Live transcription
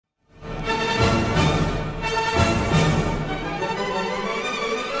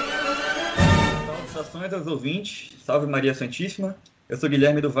Saudações aos ouvintes, salve Maria Santíssima, eu sou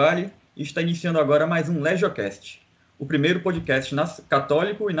Guilherme do Vale e está iniciando agora mais um Legiocast, o primeiro podcast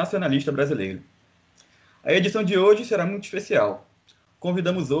católico e nacionalista brasileiro. A edição de hoje será muito especial.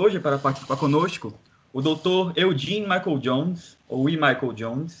 Convidamos hoje para participar conosco o Dr. Eugene Michael Jones, ou E. Michael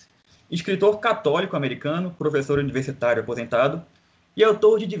Jones, escritor católico americano, professor universitário aposentado e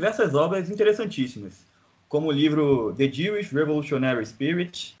autor de diversas obras interessantíssimas, como o livro The Jewish Revolutionary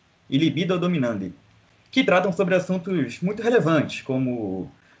Spirit e Libido Dominandi, que tratam sobre assuntos muito relevantes,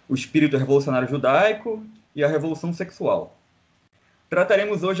 como o espírito revolucionário judaico e a revolução sexual.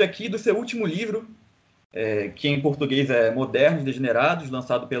 Trataremos hoje aqui do seu último livro, que em português é Modernos Degenerados,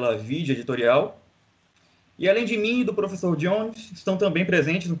 lançado pela Vide Editorial. E além de mim e do professor Jones, estão também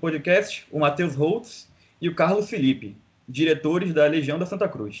presentes no podcast o Matheus Holtz e o Carlos Felipe, diretores da Legião da Santa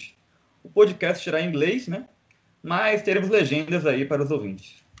Cruz. O podcast será em inglês, né? Mas teremos legendas aí para os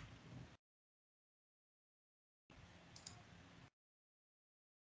ouvintes.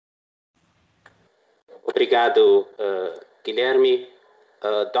 Obrigado, Guilherme.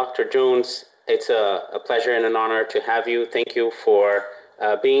 Dr. Jones, it's a pleasure and an honor to have you. Thank you for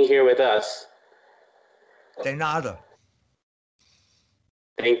being here with us. De nada.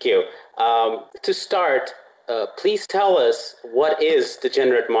 Thank you. To start, please tell us, what is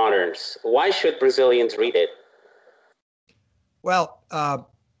Degenerate Moderns? Why should Brazilians read it? Well,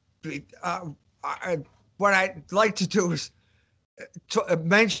 what I'd like to do is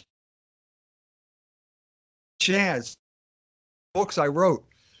mention books I wrote.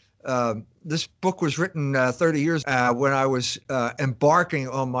 This book was written 30 years when I was embarking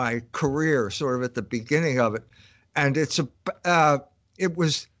on my career, sort of at the beginning of it, and it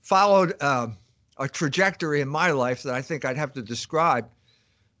was followed a trajectory in my life that I think I'd have to describe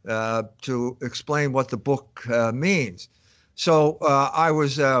to explain what the book means. So I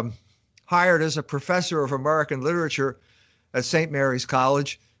was hired as a professor of American literature at St. Mary's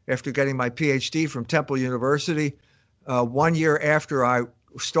College after getting my PhD from Temple University. 1 year after I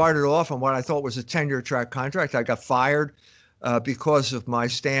started off on what I thought was a tenure track contract, I got fired because of my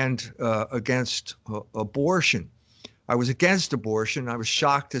stand against abortion. I was against abortion. I was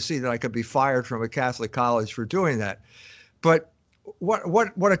shocked to see that I could be fired from a Catholic college for doing that. But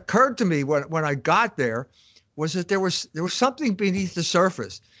what occurred to me when I got there was that there was something beneath the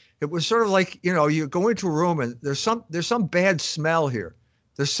surface. It was sort of like, you go into a room and there's some bad smell here.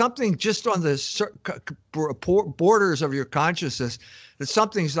 There's something just on the borders of your consciousness that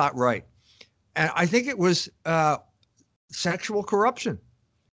something's not right. And I think it was sexual corruption.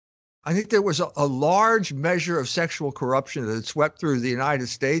 I think there was a large measure of sexual corruption that had swept through the United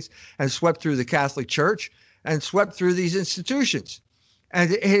States and swept through the Catholic Church and swept through these institutions.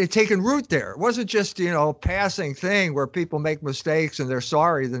 And it had taken root there. It wasn't just, a passing thing where people make mistakes and they're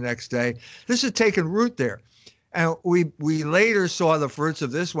sorry the next day. This had taken root there. And we later saw the fruits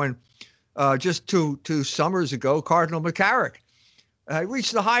of this when just two summers ago, Cardinal McCarrick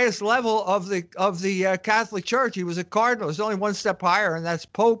reached the highest level of the Catholic Church. He was a cardinal. There's only one step higher, and that's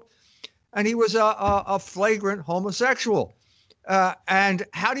Pope. And he was a flagrant homosexual. And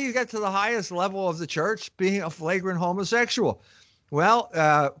how do you get to the highest level of the church being a flagrant homosexual? Well,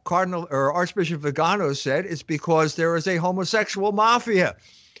 Cardinal or Archbishop Vigano said it's because there is a homosexual mafia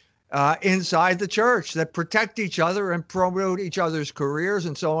inside the church that protect each other and promote each other's careers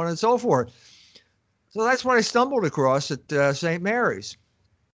and so on and so forth. So that's what I stumbled across at St. Mary's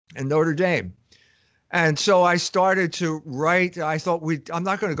in Notre Dame. And so I started to write. I thought I'm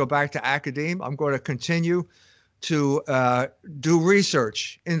not going to go back to academe. I'm going to continue to do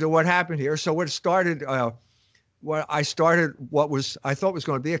research into what happened here. So what started, what I thought was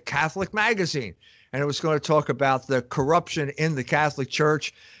going to be a Catholic magazine. And it was going to talk about the corruption in the Catholic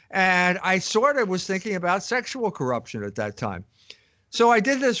Church. And I sort of was thinking about sexual corruption at that time. So I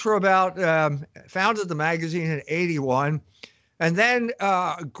did this for about, founded the magazine in 1981, and then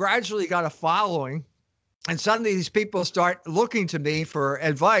gradually got a following. And suddenly these people start looking to me for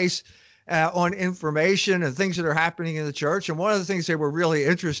advice on information and things that are happening in the church. And one of the things they were really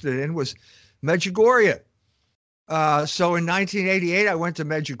interested in was Medjugorje. So in 1988, I went to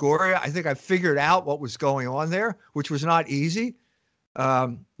Medjugorje. I think I figured out what was going on there, which was not easy.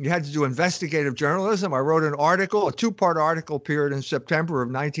 You had to do investigative journalism. I wrote an article, a two-part article appeared in September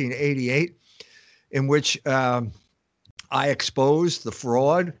of 1988, in which I exposed the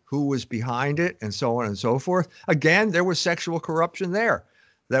fraud, who was behind it, and so on and so forth. Again, there was sexual corruption there.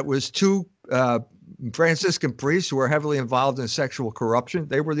 That was two Franciscan priests who were heavily involved in sexual corruption.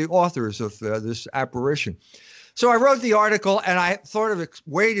 They were the authors of this apparition. So I wrote the article, and I sort of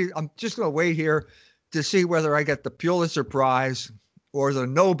waited. I'm just going to wait here to see whether I get the Pulitzer Prize or the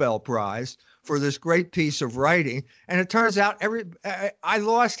Nobel Prize for this great piece of writing. And it turns out I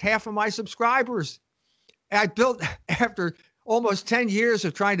lost half of my subscribers. I built, after almost 10 years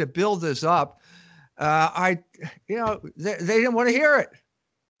of trying to build this up, they didn't want to hear it.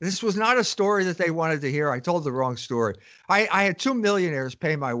 This was not a story that they wanted to hear. I told the wrong story. I had 2 millionaires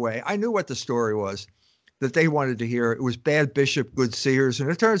pay my way. I knew what the story was that they wanted to hear. It was bad bishop, good seers.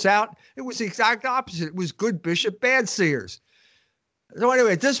 And it turns out it was the exact opposite. It was good bishop, bad seers. So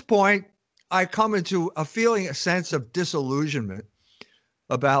anyway, at this point, I come into a sense of disillusionment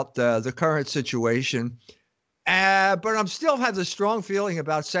about the current situation. But I'm still have the strong feeling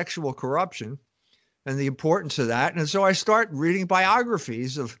about sexual corruption and the importance of that. And so I start reading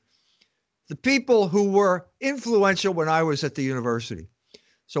biographies of the people who were influential when I was at the university.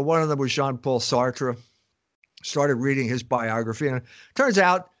 So one of them was Jean-Paul Sartre. Started reading his biography, and it turns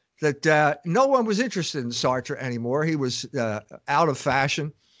out that no one was interested in Sartre anymore. He was out of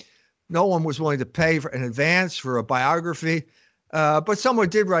fashion. No one was willing to pay in advance for a biography, but someone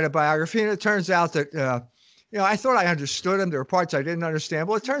did write a biography, and it turns out that, I thought I understood him. There were parts I didn't understand.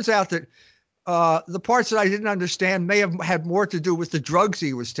 Well, it turns out that the parts that I didn't understand may have had more to do with the drugs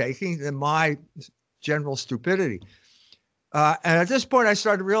he was taking than my general stupidity. And at this point, I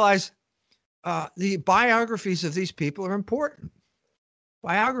started to realize the biographies of these people are important.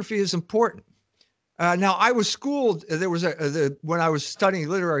 Biography is important. Now, I was schooled. There was when I was studying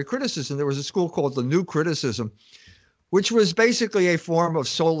literary criticism, there was a school called the New Criticism, which was basically a form of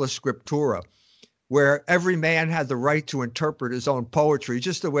sola scriptura, where every man had the right to interpret his own poetry,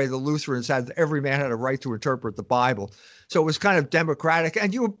 just the way the Lutherans every man had a right to interpret the Bible. So it was kind of democratic,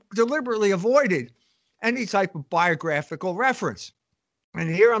 and you deliberately avoided any type of biographical reference. And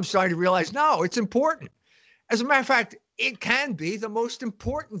here I'm starting to realize, no, it's important. As a matter of fact, it can be the most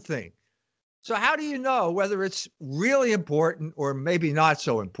important thing. So how do you know whether it's really important or maybe not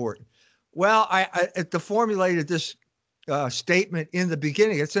so important? Well, I formulated this statement in the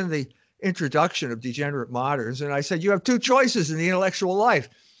beginning. It's in the introduction of Degenerate Moderns. And I said, you have two choices in the intellectual life.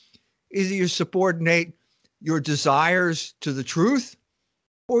 Either you subordinate your desires to the truth,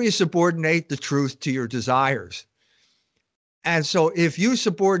 or you subordinate the truth to your desires. And so if you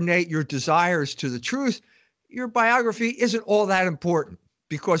subordinate your desires to the truth, your biography isn't all that important,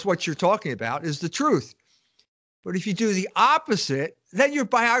 because what you're talking about is the truth. But if you do the opposite, then your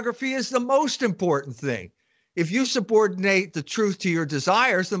biography is the most important thing. If you subordinate the truth to your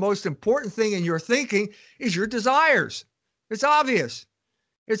desires, the most important thing in your thinking is your desires. It's obvious.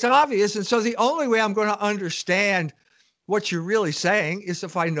 It's obvious. And so the only way I'm going to understand what you're really saying is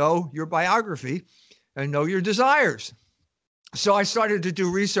if I know your biography and know your desires. So I started to do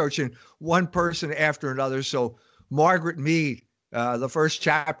research in one person after another. So Margaret Mead, the first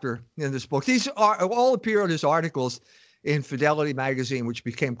chapter in this book, these are all appeared as articles in Fidelity magazine, which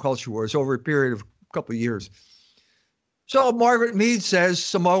became Culture Wars over a period of a couple of years. So Margaret Mead says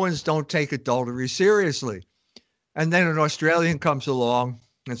Samoans don't take adultery seriously. And then an Australian comes along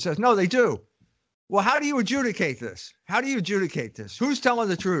and says, no, they do. Well, how do you adjudicate this? How do you adjudicate this? Who's telling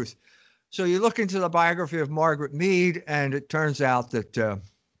the truth? So you look into the biography of Margaret Mead, and it turns out that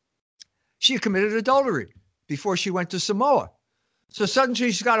she committed adultery before she went to Samoa. So suddenly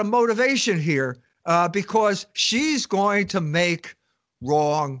she's got a motivation here because she's going to make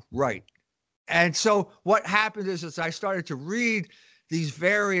wrong right. And so what happened is, as I started to read these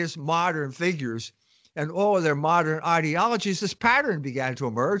various modern figures and all of their modern ideologies, this pattern began to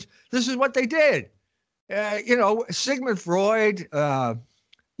emerge. This is what they did. Sigmund Freud,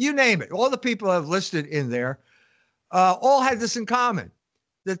 you name it. All the people I've listed in there all had this in common,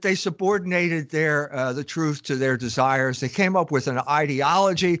 that they subordinated the truth to their desires. They came up with an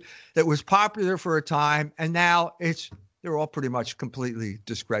ideology that was popular for a time, and now they're all pretty much completely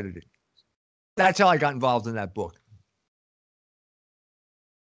discredited. That's how I got involved in that book.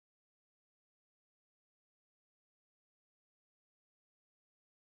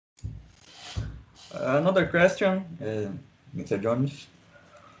 Another question, Mr. Jones.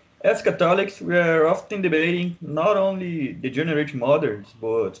 As Catholics, we are often debating not only degenerate moderns,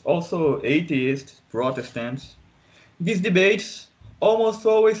 but also atheists, Protestants. These debates almost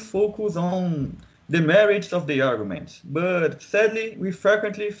always focus on the merits of the arguments, but sadly, we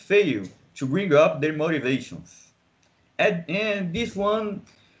frequently fail to bring up their motivations. And this one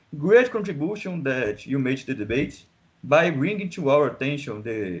great contribution that you made to the debate by bringing to our attention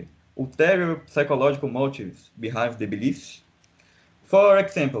the ulterior psychological motives behind the beliefs. For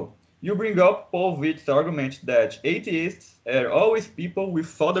example, you bring up Paul Witt's argument that atheists are always people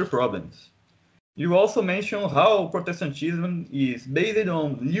with other problems. You also mention how Protestantism is based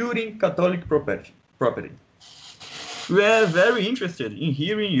on looting Catholic property. We are very interested in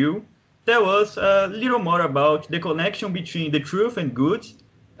hearing you tell us a little more about the connection between the truth and good,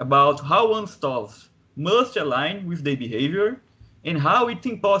 about how one's thoughts must align with their behavior, and how it's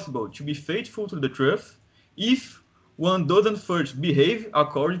impossible to be faithful to the truth if one doesn't first behave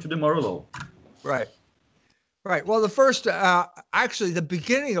according to the moral law. Right. Right. Well, the first, actually, the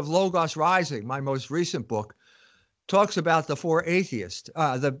beginning of Logos Rising, my most recent book, talks about the four atheists,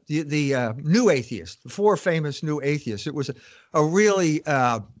 the new atheists, the four famous new atheists. It was a really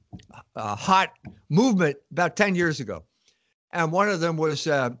hot movement about 10 years ago. And one of them was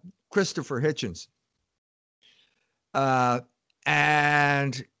Christopher Hitchens.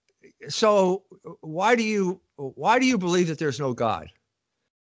 And so why do you believe that there's no God?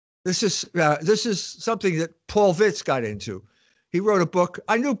 This is something that Paul Vitz got into. He wrote a book.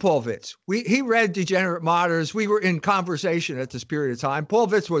 I knew Paul Vitz. He read Degenerate Martyrs. We were in conversation at this period of time. Paul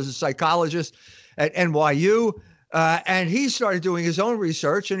Vitz was a psychologist at NYU, and he started doing his own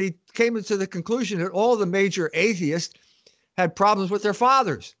research, and he came into the conclusion that all the major atheists had problems with their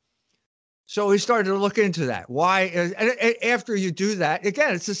fathers. So he started to look into that. Why? And after you do that,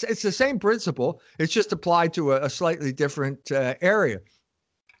 again, it's the same principle. It's just applied to a slightly different area.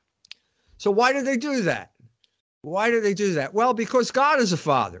 So why did they do that? Why did they do that? Well, because God is a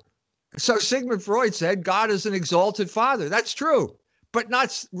father. So Sigmund Freud said God is an exalted father. That's true, but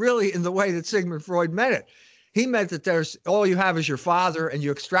not really in the way that Sigmund Freud meant it. He meant that there's all you have is your father and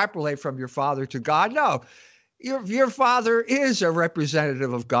you extrapolate from your father to God. No, your father is a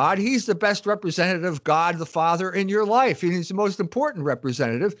representative of God. He's the best representative of God, the Father, in your life. He's the most important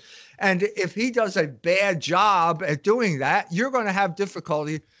representative. And if he does a bad job at doing that, you're going to have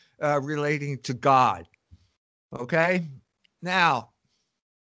difficulty relating to God. Okay? Now,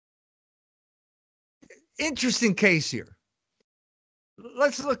 interesting case here.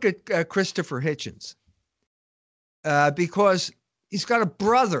 Let's look at Christopher Hitchens because he's got a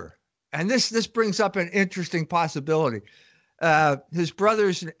brother. And this brings up an interesting possibility. His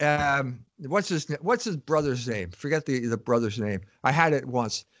brother's what's his brother's name? Forget the brother's name. I had it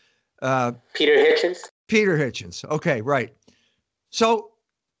once. Peter Hitchens. Peter Hitchens. Okay, right. So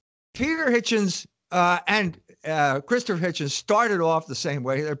Peter Hitchens and Christopher Hitchens started off the same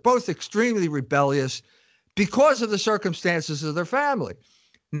way. They're both extremely rebellious because of the circumstances of their family,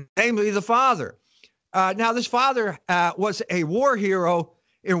 namely the father. Now, this father was a war hero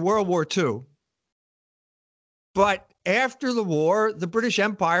in World War II. But after the war, the British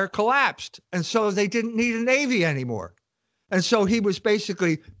Empire collapsed. And so they didn't need a navy anymore. And so he was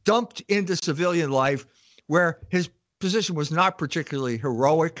basically dumped into civilian life where his position was not particularly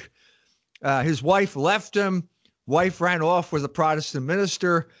heroic. His wife left him. Wife ran off with a Protestant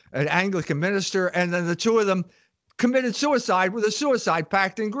minister, an Anglican minister, and then the two of them committed suicide with a suicide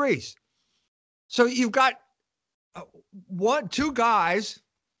pact in Greece. So you've got two guys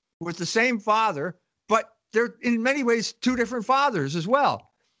with the same father, but they're in many ways two different fathers as well.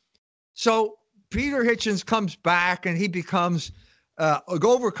 So Peter Hitchens comes back and he becomes,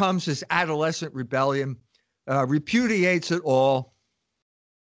 overcomes his adolescent rebellion, repudiates it all,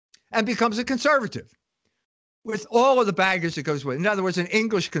 and becomes a conservative with all of the baggage that goes with it. In other words, an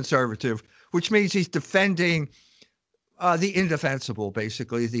English conservative, which means he's defending the indefensible,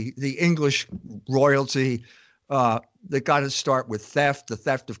 basically, the English royalty, that got to start with theft, the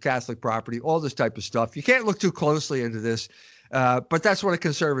theft of Catholic property, all this type of stuff. You can't look too closely into this, but that's what a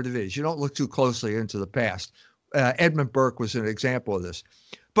conservative is. You don't look too closely into the past. Edmund Burke was an example of this.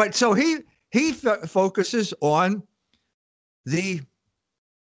 But so he focuses on the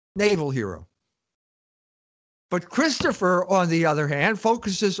naval hero. But Christopher, on the other hand,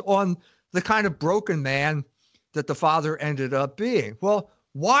 focuses on the kind of broken man that the father ended up being. Well,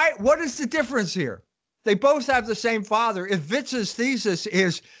 why? What is the difference here? They both have the same father. If Vitz's thesis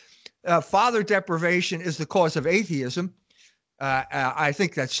is father deprivation is the cause of atheism, I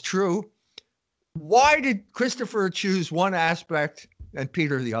think that's true. Why did Christopher choose one aspect and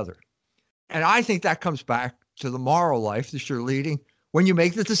Peter the other? And I think that comes back to the moral life that you're leading when you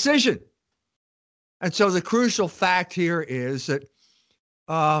make the decision. And so the crucial fact here is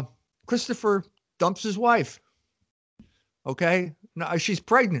that Christopher dumps his wife. Okay? Now, she's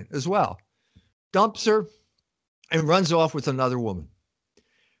pregnant as well. Dumps her and runs off with another woman.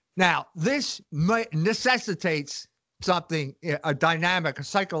 Now, this necessitates something, a dynamic, a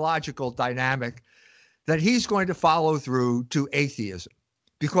psychological dynamic that he's going to follow through to atheism.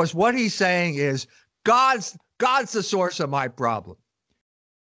 Because what he's saying is, God's the source of my problem.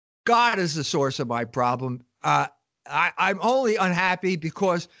 God is the source of my problem. I'm only unhappy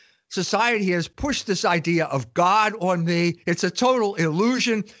because society has pushed this idea of God on me. It's a total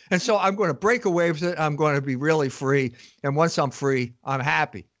illusion. And so I'm going to break away from it. I'm going to be really free. And once I'm free, I'm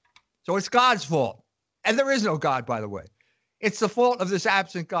happy. So it's God's fault. And there is no God, by the way. It's the fault of this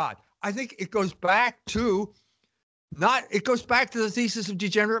absent God. I think it goes back to the thesis of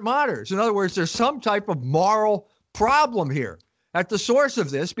degenerate moderns. In other words, there's some type of moral problem here at the source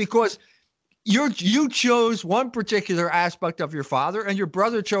of this, because you chose one particular aspect of your father and your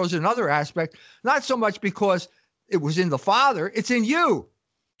brother chose another aspect, not so much because it was in the father, it's in you.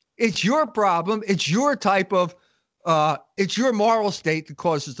 It's your problem. It's your type of, it's your moral state that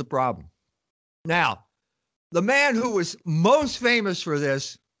causes the problem. Now, the man who was most famous for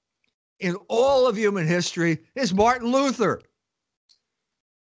this in all of human history is Martin Luther.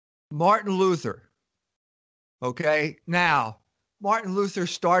 Martin Luther. Okay, now, Martin Luther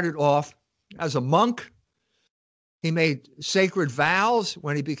started off as a monk. He made sacred vows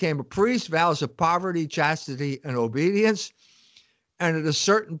when he became a priest, vows of poverty, chastity, and obedience. And at a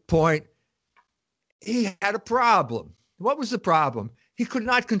certain point, he had a problem. What was the problem? He could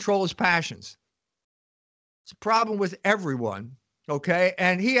not control his passions. It's a problem with everyone, okay?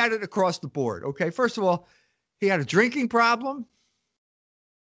 And he had it across the board, okay? First of all, he had a drinking problem,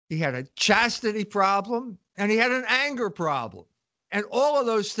 he had a chastity problem, and he had an anger problem. And all of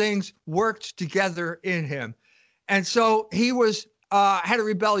those things worked together in him. And so he was had a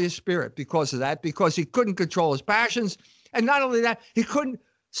rebellious spirit because of that, because he couldn't control his passions. And not only that, he couldn't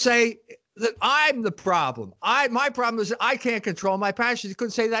say that I'm the problem. My problem is that I can't control my passions. He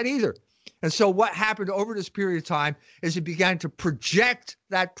couldn't say that either. And so what happened over this period of time is he began to project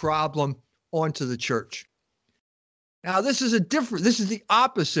that problem onto the church. Now, this is the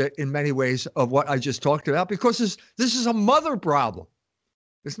opposite in many ways of what I just talked about, because this is a mother problem.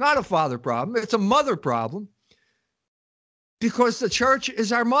 It's not a father problem. It's a mother problem, because the church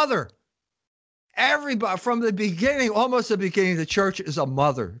is our mother. Everybody from the beginning, almost the beginning, the church is a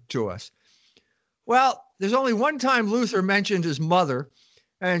mother to us. Well, there's only one time Luther mentioned his mother,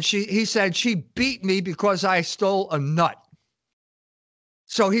 and he said, she beat me because I stole a nut.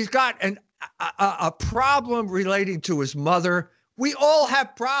 So he's got a problem relating to his mother. We all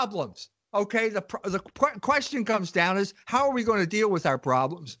have problems, okay? The question comes down is, how are we going to deal with our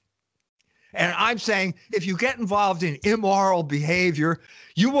problems? And I'm saying, if you get involved in immoral behavior,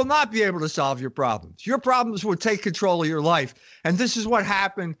 you will not be able to solve your problems. Your problems will take control of your life. And this is what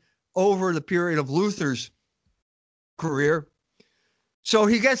happened over the period of Luther's career. So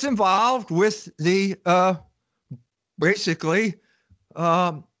he gets involved with the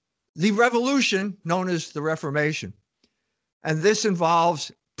revolution known as the Reformation. And this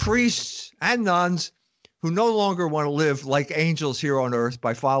involves priests and nuns who no longer want to live like angels here on earth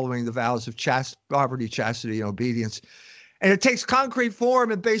by following the vows of poverty, chastity, and obedience. And it takes concrete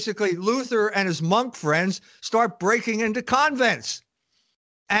form, and basically Luther and his monk friends start breaking into convents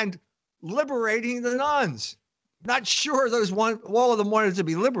and liberating the nuns. Not sure all of them wanted to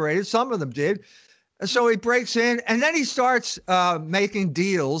be liberated. Some of them did. And so he breaks in, and then he starts trying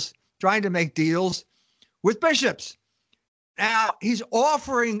to make deals with bishops. Now, he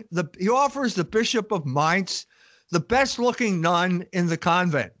offers the Bishop of Mainz the best-looking nun in the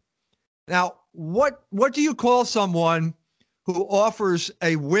convent. Now, what do you call someone who offers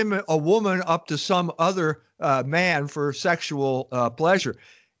a woman up to some other man for sexual pleasure?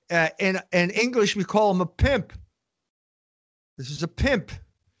 In English, we call him a pimp. This is a pimp.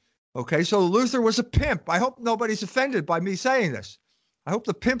 Okay, so Luther was a pimp. I hope nobody's offended by me saying this. I hope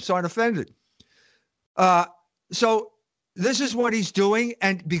the pimps aren't offended. So this is what he's doing.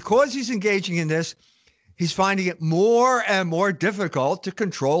 And because he's engaging in this, he's finding it more and more difficult to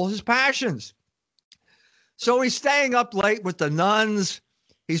control his passions. So he's staying up late with the nuns.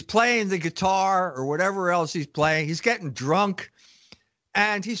 He's playing the guitar or whatever else he's playing. He's getting drunk,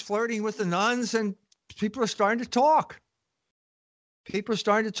 and he's flirting with the nuns, and people are starting to talk.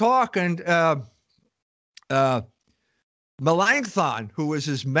 And Melanchthon, who was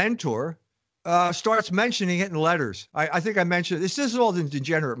his mentor, starts mentioning it in letters. I think I mentioned this. This is all in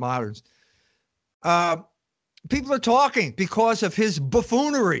Degenerate Moderns. People are talking because of his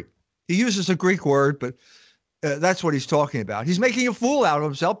buffoonery. He uses a Greek word, but that's what he's talking about. He's making a fool out of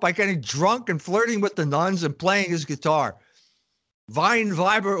himself by getting drunk and flirting with the nuns and playing his guitar. Wein,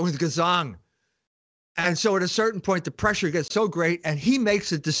 Weiber und Gesang. And so at a certain point, the pressure gets so great, and he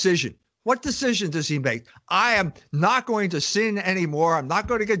makes a decision. What decision does he make? I am not going to sin anymore. I'm not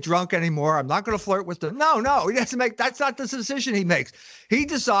going to get drunk anymore. I'm not going to flirt with them. No, he doesn't make, that's not the decision he makes. He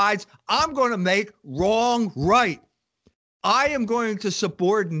decides, I'm going to make wrong right. I am going to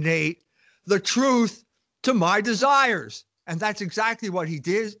subordinate the truth to my desires. And that's exactly what he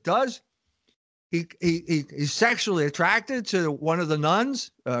does. He's sexually attracted to one of the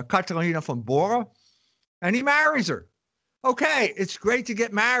nuns, Catalina von Bora, and he marries her. Okay, it's great to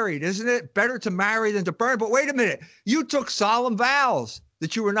get married, isn't it? Better to marry than to burn. But wait a minute. You took solemn vows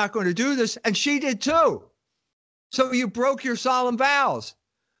that you were not going to do this, and she did too. So you broke your solemn vows.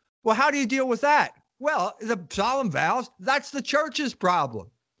 Well, how do you deal with that? Well, the solemn vows, that's the church's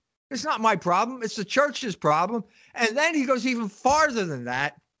problem. It's not my problem. It's the church's problem. And then he goes even farther than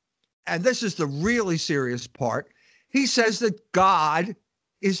that. And this is the really serious part. He says that God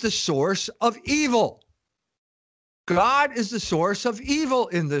is the source of evil. God is the source of evil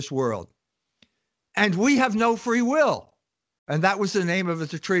in this world. And we have no free will. And that was the name of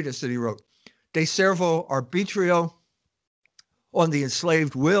the treatise that he wrote. De Servo Arbitrio, on the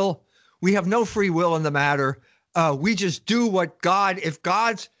enslaved will. We have no free will in the matter. We just do what God,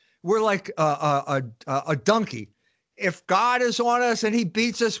 we're like a donkey. If God is on us and he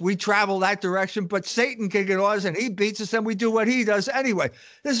beats us, we travel that direction. But Satan can get on us and he beats us and we do what he does anyway.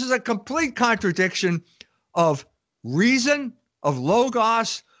 This is a complete contradiction of reason, of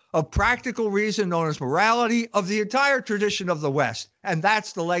logos, of practical reason known as morality, of the entire tradition of the West. And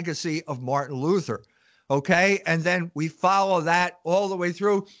that's the legacy of Martin Luther. Okay. And then we follow that all the way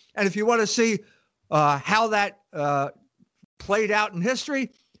through. And if you want to see how that played out in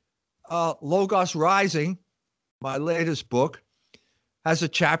history, Logos Rising, my latest book, has a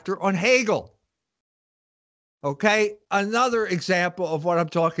chapter on Hegel. Okay, another example of what I'm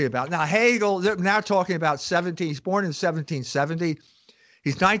talking about. Now, Hegel, they're now talking about he's born in 1770.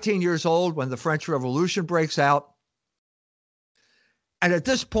 He's 19 years old when the French Revolution breaks out. And at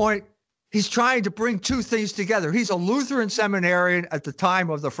this point, he's trying to bring two things together. He's a Lutheran seminarian at the time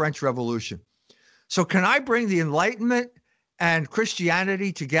of the French Revolution. So can I bring the Enlightenment and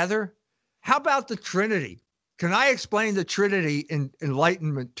Christianity together? How about the Trinity? Can I explain the Trinity in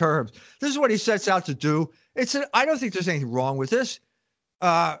Enlightenment terms? This is what he sets out to do. I don't think there's anything wrong with this. He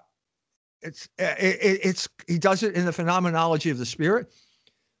does it in the phenomenology of the Spirit.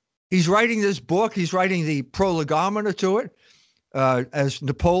 He's writing this book. He's writing the prolegomena to it, as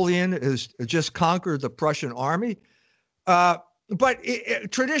Napoleon has just conquered the Prussian army. But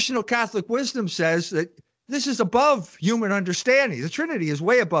traditional Catholic wisdom says that this is above human understanding. The Trinity is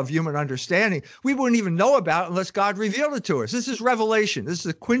way above human understanding. We wouldn't even know about it unless God revealed it to us. This is revelation. This is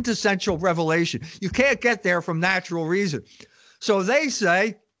a quintessential revelation. You can't get there from natural reason. So they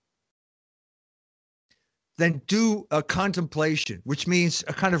say, then do a contemplation, which means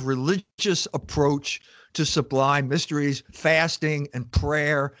a kind of religious approach to sublime mysteries, fasting and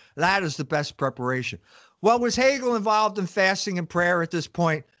prayer. That is the best preparation. Well, was Hegel involved in fasting and prayer at this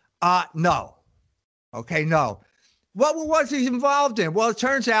point? No. Okay, no. What was he involved in? Well, it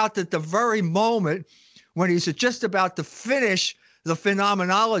turns out that the very moment when he's just about to finish the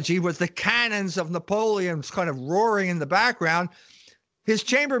phenomenology with the cannons of Napoleon's kind of roaring in the background, his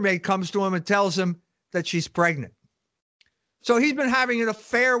chambermaid comes to him and tells him that she's pregnant. So he's been having an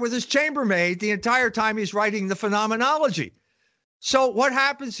affair with his chambermaid the entire time he's writing the phenomenology. So what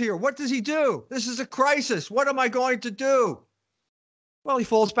happens here? What does he do? This is a crisis. What am I going to do? Well, he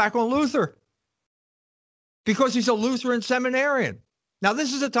falls back on Luther because he's a Lutheran seminarian. Now,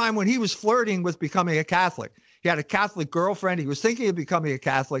 this is a time when he was flirting with becoming a Catholic. He had a Catholic girlfriend. He was thinking of becoming a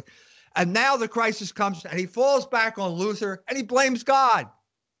Catholic. And now the crisis comes and he falls back on Luther and he blames God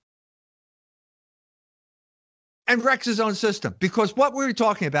and wrecks his own system. Because what we're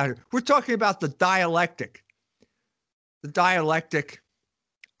talking about here, we're talking about the dialectic. The dialectic,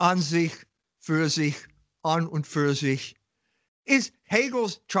 an sich, für sich, an und für sich, is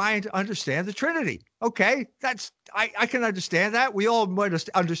Hegel's trying to understand the Trinity. Okay, I can understand that. We all might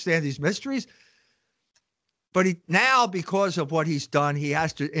understand these mysteries. But now, because of what he's done, he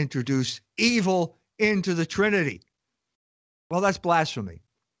has to introduce evil into the Trinity. Well, that's blasphemy.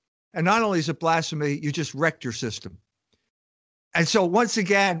 And not only is it blasphemy, you just wrecked your system. And so once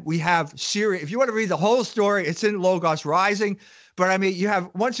again, we have serious, if you want to read the whole story, it's in Logos Rising. But I mean, you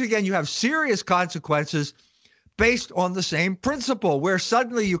have serious consequences based on the same principle, where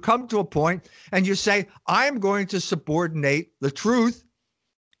suddenly you come to a point and you say, I'm going to subordinate the truth,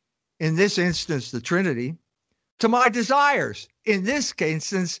 in this instance, the Trinity, to my desires. In this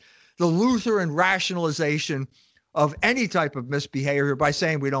instance, the Lutheran rationalization of any type of misbehavior by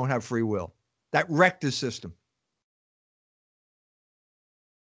saying we don't have free will. That wrecked his system.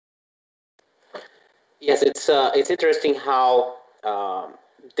 Yes, it's interesting how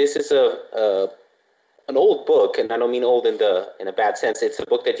this is an old book, and I don't mean old in a bad sense. It's a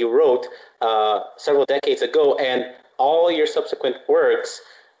book that you wrote several decades ago, and all your subsequent works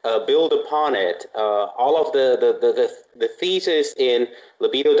build upon it. All of the thesis in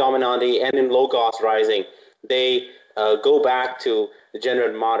Libido Dominandi and in Logos Rising, they go back to the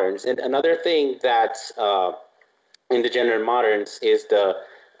Gender Moderns. And another thing that's in the Gender Moderns is the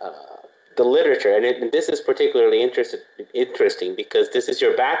literature, and this is particularly interesting because this is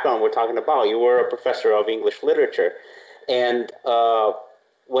your background we're talking about. You were a professor of English literature, and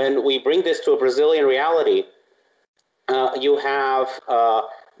when we bring this to a Brazilian reality, you have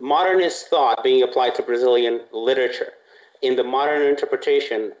modernist thought being applied to Brazilian literature in the modern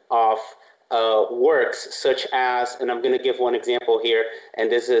interpretation of works such as, and I'm going to give one example here,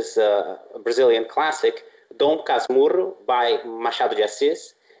 and this is a Brazilian classic, Dom Casmurro by Machado de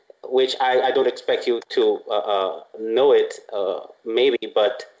Assis, which I don't expect you to know it, maybe,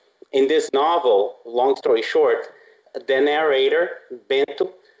 but in this novel, long story short, the narrator,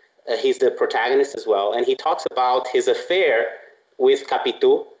 Bento, he's the protagonist as well, and he talks about his affair with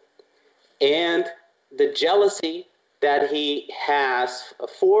Capitu and the jealousy that he has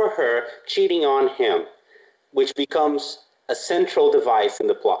for her cheating on him, which becomes a central device in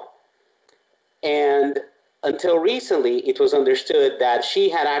the plot. And until recently, it was understood that she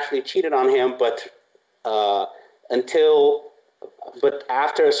had actually cheated on him, but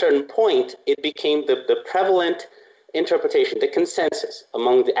after a certain point, it became the prevalent interpretation, the consensus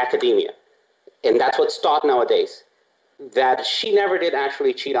among the academia, and that's what's taught nowadays, that she never did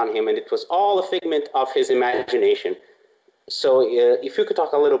actually cheat on him, and it was all a figment of his imagination. So if you could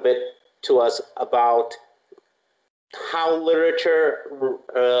talk a little bit to us about how literature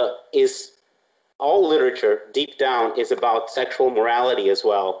all literature deep down is about sexual morality as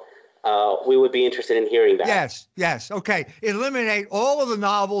well. We would be interested in hearing that. Yes. Okay. Eliminate all of the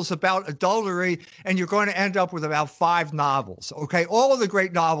novels about adultery, and you're going to end up with about 5 novels. Okay. All of the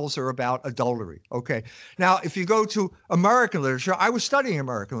great novels are about adultery. Okay. Now, if you go to American literature, I was studying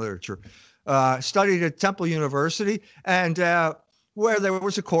American literature, studied at Temple University, and where there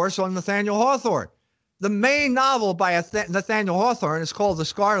was a course on Nathaniel Hawthorne. The main novel by Nathaniel Hawthorne is called The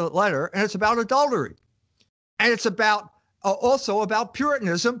Scarlet Letter, and it's about adultery. And it's about also about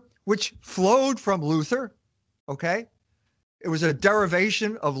Puritanism, which flowed from Luther, okay? It was a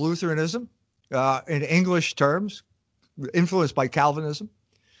derivation of Lutheranism in English terms, influenced by Calvinism.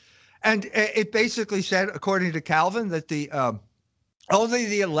 And it basically said, according to Calvin, that only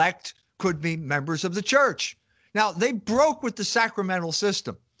the elect could be members of the church. Now, they broke with the sacramental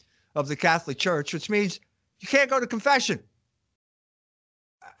system of the Catholic Church, which means you can't go to confession.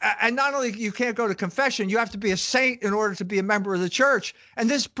 And not only you can't go to confession, you have to be a saint in order to be a member of the church. And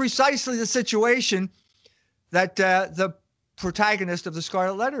this is precisely the situation that the protagonist of The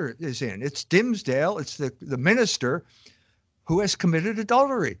Scarlet Letter is in. It's Dimmesdale. It's the minister who has committed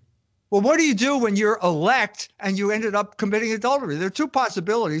adultery. Well, what do you do when you're elect and you ended up committing adultery? There are 2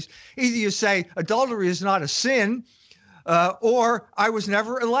 possibilities. Either you say adultery is not a sin, or I was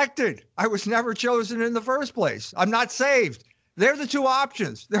never elected. I was never chosen in the first place. I'm not saved. They're the 2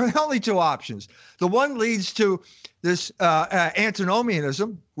 options. They're the only 2 options. The one leads to this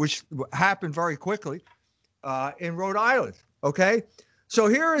antinomianism, which happened very quickly in Rhode Island. Okay? So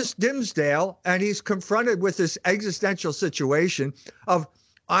here is Dimmesdale, and he's confronted with this existential situation of,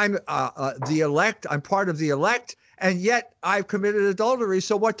 I'm the elect, I'm part of the elect, and yet I've committed adultery,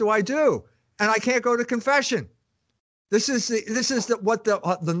 so what do I do? And I can't go to confession. This is what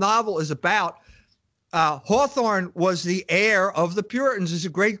the novel is about. Hawthorne was the heir of the Puritans. His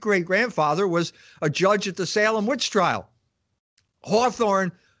great-great-grandfather was a judge at the Salem witch trial.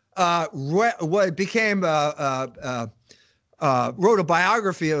 Hawthorne wrote a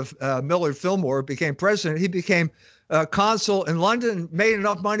biography of Millard Fillmore, became president. He became consul in London, made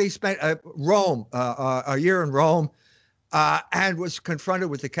enough money, spent Rome, a year in Rome, and was confronted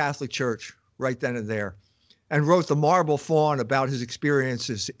with the Catholic Church right then and there, and wrote The Marble Faun about his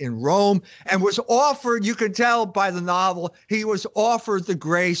experiences in Rome, and was offered, you can tell by the novel, he was offered the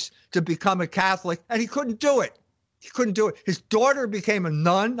grace to become a Catholic, and he couldn't do it. He couldn't do it. His daughter became a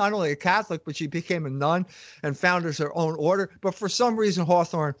nun, not only a Catholic, but she became a nun and founded her own order. But for some reason,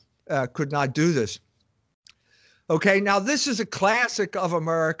 Hawthorne could not do this. Okay, now this is a classic of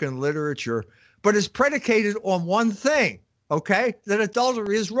American literature, but is predicated on one thing, okay, that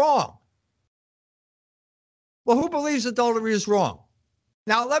adultery is wrong. Well, who believes adultery is wrong?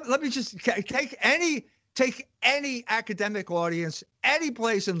 Now, let me just take any academic audience, any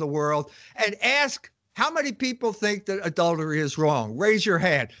place in the world, and ask how many people think that adultery is wrong. Raise your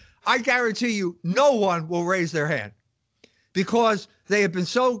hand. I guarantee you no one will raise their hand, because they have been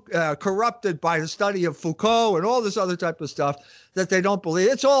so corrupted by the study of Foucault and all this other type of stuff that they don't believe.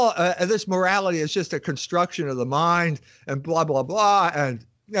 It's all, this morality is just a construction of the mind and blah, blah, blah. And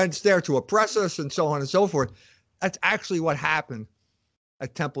and it's there to oppress us and so on and so forth. That's actually what happened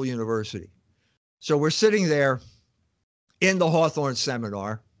at Temple University. So we're sitting there in the Hawthorne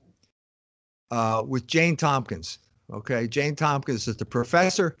seminar with Jane Tompkins. Okay, Jane Tompkins is the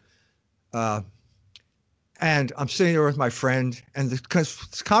professor. And I'm sitting there with my friend, and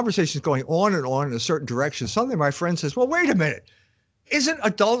the conversation is going on and on in a certain direction. Suddenly my friend says, well, wait a minute. Isn't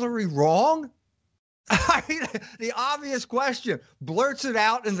adultery wrong? I mean, the obvious question, blurts it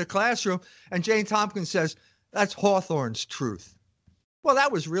out in the classroom, and Jane Tompkins says, that's Hawthorne's truth. Well,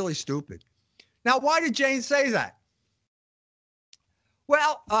 that was really stupid. Now, why did Jane say that?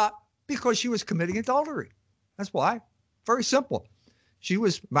 Well, because she was committing adultery. That's why. Very simple. She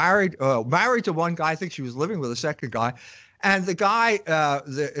was married to one guy. I think she was living with a second guy. And the guy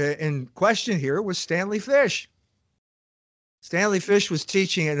in question here was Stanley Fish. Stanley Fish was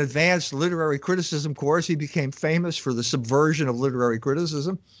teaching an advanced literary criticism course. He became famous for the subversion of literary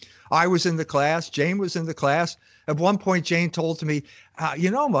criticism. I was in the class. Jane was in the class. At one point, Jane told me,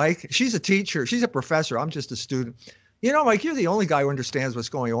 Mike, she's a teacher. She's a professor. I'm just a student. Mike, you're the only guy who understands what's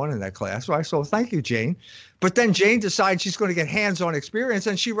going on in that class. So I said, thank you, Jane. But then Jane decides she's going to get hands-on experience,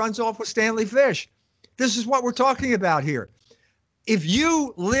 and she runs off with Stanley Fish. This is what we're talking about here. If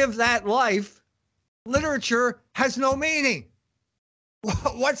you live that life, literature has no meaning.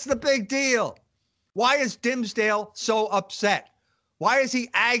 What's the big deal? Why is Dimsdale so upset? Why is he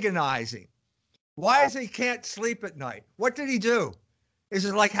agonizing? Why is he can't sleep at night? What did he do? Is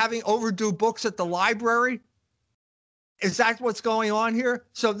it like having overdue books at the library? Is that what's going on here?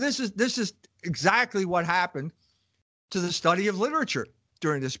 So this is exactly what happened to the study of literature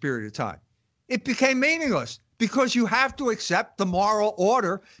during this period of time. It became meaningless because you have to accept the moral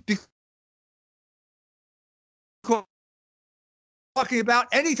order because talking about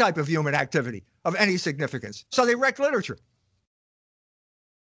any type of human activity of any significance. So they wrecked literature.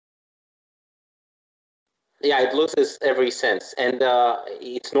 Yeah, it loses every sense, and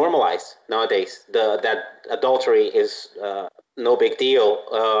it's normalized nowadays. That adultery is no big deal.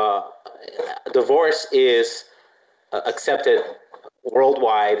 Divorce is accepted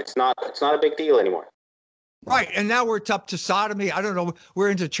worldwide. It's not a big deal anymore. Right, and now we're up to sodomy. I don't know. We're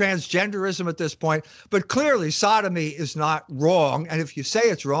into transgenderism at this point, but clearly sodomy is not wrong. And if you say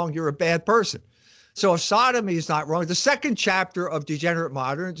it's wrong, you're a bad person. So if sodomy is not wrong, the second chapter of Degenerate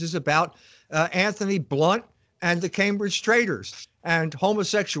Moderns is about Anthony Blunt and the Cambridge Traders and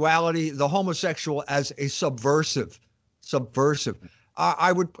homosexuality, the homosexual as a subversive.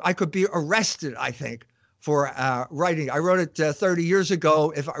 I could be arrested, I think, for writing. I wrote it 30 years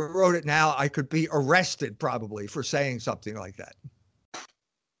ago. If I wrote it now, I could be arrested probably for saying something like that.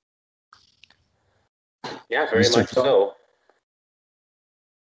 Yeah, very Mr. much so.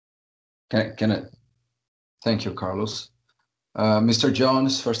 Can I? Thank you, Carlos. Mr.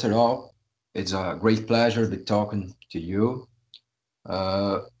 Jones, first of all, it's a great pleasure to be talking to you.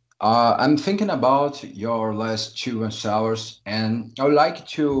 I'm thinking about your last 2 hours, and I would like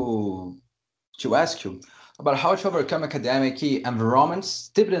to ask you about how to overcome academic environments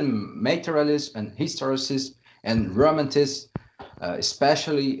steeped in materialism and historicism and romanticism,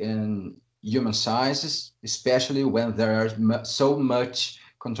 especially in human sciences, especially when there are so much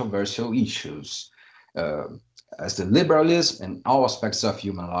controversial issues, as the liberalism in all aspects of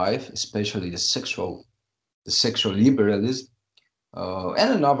human life, especially the sexual liberalism,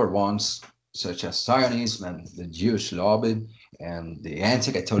 and another ones such as Zionism and the Jewish lobby and the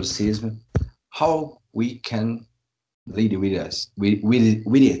anti-Catholicism. How we can lead with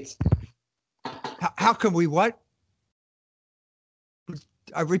it? How can we what?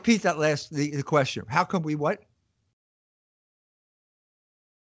 I repeat that the question. How can we what?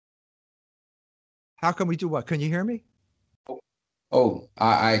 How can we do what? Can you hear me? Oh,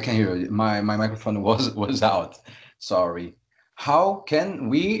 I can hear you. My microphone was out. Sorry. How can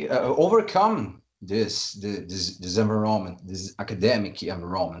we overcome this environment, this academic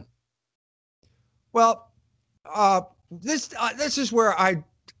environment? Well, this is where I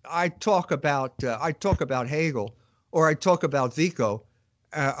talk about Hegel, or I talk about Vico,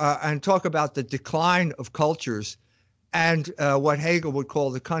 and talk about the decline of cultures, and what Hegel would call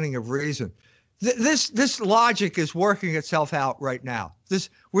the cunning of reason. This logic is working itself out right now.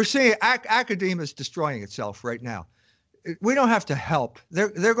 We're seeing academia is destroying itself right now. We don't have to help.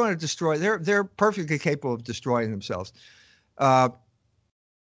 They're going to destroy. They're perfectly capable of destroying themselves.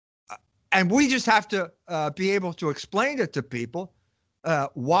 And we just have to be able to explain it to people,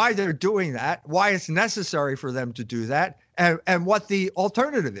 why they're doing that, why it's necessary for them to do that, and what the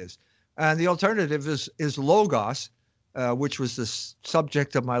alternative is. And the alternative is Logos, which was the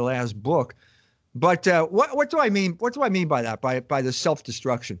subject of my last book. But what do I mean? What do I mean by that? By the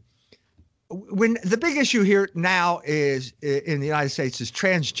self-destruction? When the big issue here now is in the United States is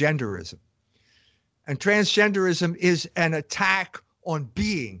transgenderism, and transgenderism is an attack on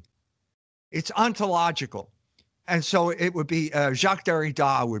being. It's ontological, and so it would be Jacques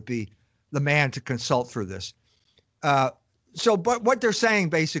Derrida would be the man to consult for this. But what they're saying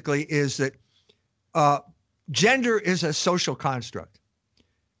basically is that gender is a social construct.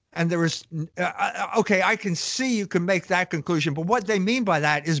 And there is, okay, I can see you can make that conclusion, but what they mean by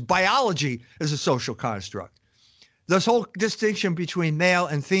that is biology is a social construct. This whole distinction between male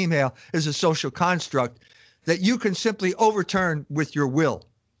and female is a social construct that you can simply overturn with your will.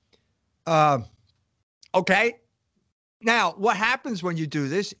 Okay. Now, what happens when you do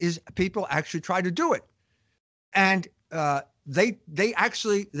this is people actually try to do it. And they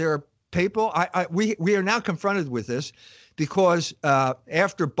actually, there are people, we are now confronted with this because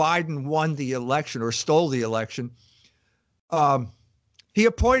after Biden won the election or stole the election, he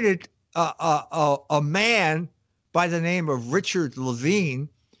appointed a man by the name of Richard Levine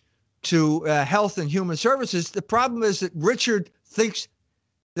to Health and Human Services. The problem is that Richard thinks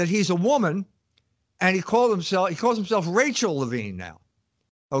that he's a woman, and he calls himself Rachel Levine now.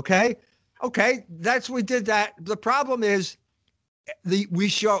 Okay, we did that. The problem is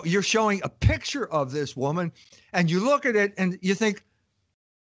you're showing a picture of this woman, and you look at it and you think,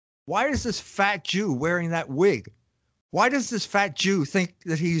 why is this fat Jew wearing that wig? Why does this fat Jew think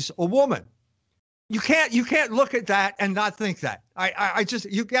that he's a woman? You can't look at that and not think that.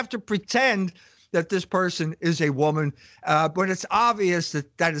 You have to pretend that this person is a woman, but it's obvious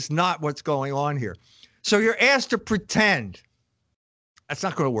that that is not what's going on here. So you're asked to pretend. That's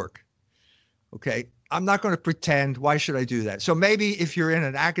not going to work. Okay, I'm not going to pretend. Why should I do that? So maybe if you're in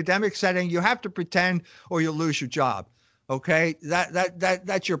an academic setting, you have to pretend or you'll lose your job. Okay,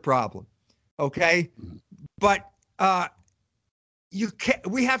 that's your problem. Okay, but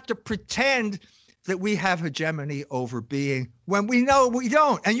we have to pretend that we have hegemony over being when we know we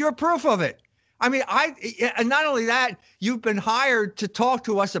don't, and you're proof of it. I mean, and not only that, you've been hired to talk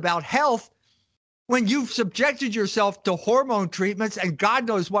to us about health when you've subjected yourself to hormone treatments and God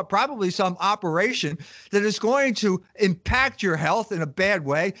knows what, probably some operation that is going to impact your health in a bad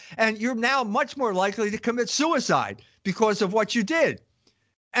way. And you're now much more likely to commit suicide because of what you did.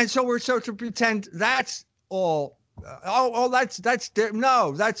 And so we're so to pretend that's all.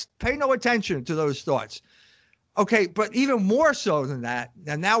 Pay no attention to those thoughts. Okay, but even more so than that,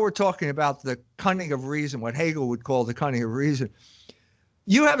 and now we're talking about the cunning of reason, what Hegel would call the cunning of reason.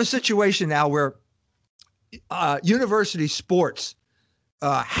 You have a situation now where university sports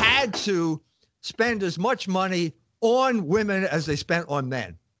had to spend as much money on women as they spent on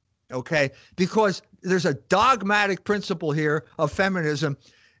men, okay? Because there's a dogmatic principle here of feminism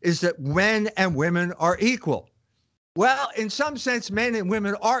is that men and women are equal. Well, in some sense, men and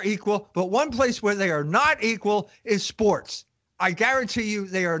women are equal, but one place where they are not equal is sports. I guarantee you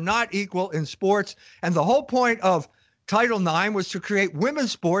they are not equal in sports. And the whole point of Title IX was to create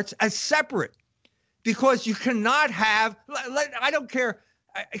women's sports as separate because you cannot have, I don't care,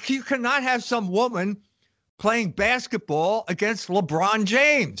 you cannot have some woman playing basketball against LeBron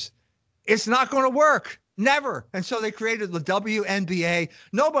James. It's not going to work. Never. And so they created the WNBA.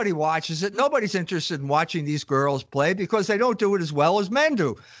 Nobody watches it. Nobody's interested in watching these girls play because they don't do it as well as men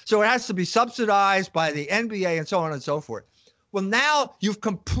do. So it has to be subsidized by the NBA and so on and so forth. Well, now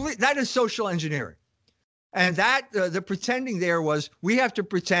that is social engineering. And that the pretending there was we have to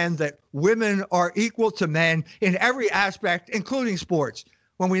pretend that women are equal to men in every aspect, including sports,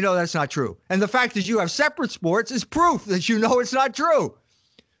 when we know that's not true. And the fact that you have separate sports is proof that you know it's not true.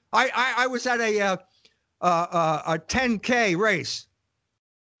 I was at a 10K race.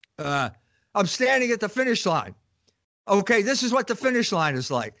 I'm standing at the finish line. Okay, this is what the finish line is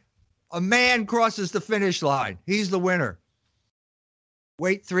like. A man crosses the finish line. He's the winner.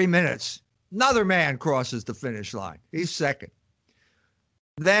 Wait 3 minutes. Another man crosses the finish line. He's second.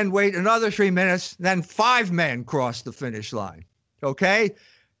 Then wait another 3 minutes. Then 5 men cross the finish line. Okay?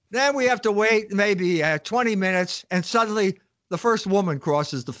 Then we have to wait maybe 20 minutes, and suddenly the first woman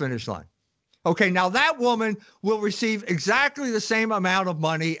crosses the finish line. Okay, now that woman will receive exactly the same amount of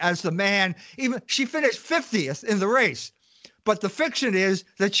money as the man. Even she finished 50th in the race, but the fiction is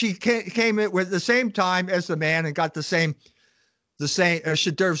that she came in with the same time as the man and got the same.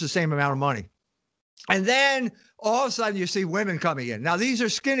 She deserves the same amount of money. And then all of a sudden you see women coming in. Now these are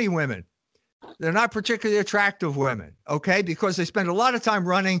skinny women. They're not particularly attractive women, okay, because they spend a lot of time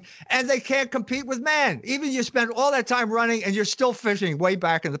running and they can't compete with men. Even you spend all that time running and you're still fishing way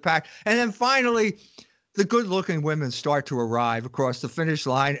back in the pack. And then finally, the good-looking women start to arrive across the finish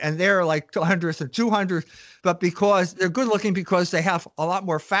line, and they're like 100th and 200th, but because they're good-looking because they have a lot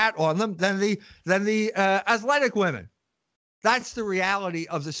more fat on them than the athletic women. That's the reality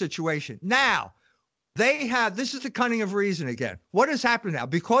of the situation. Now, this is the cunning of reason again. What has happened now?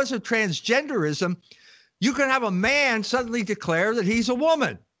 Because of transgenderism, you can have a man suddenly declare that he's a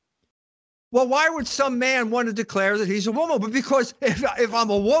woman. Well, why would some man want to declare that he's a woman? But because if I'm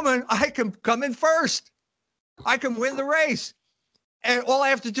a woman, I can come in first. I can win the race. And all I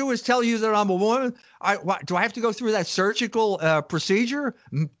have to do is tell you that I'm a woman. Do I have to go through that surgical procedure?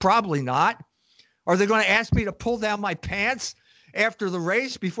 Probably not. Are they going to ask me to pull down my pants after the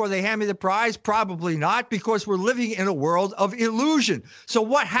race before they hand me the prize? Probably not, because we're living in a world of illusion. So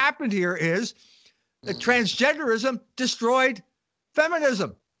what happened here is that transgenderism destroyed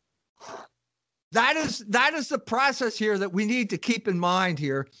feminism. That is the process here that we need to keep in mind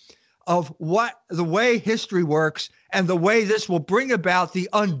here of the way history works and the way this will bring about the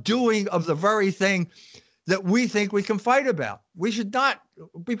undoing of the very thing that we think we can fight about. We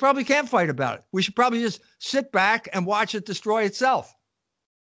probably can't fight about it. We should probably just sit back and watch it destroy itself.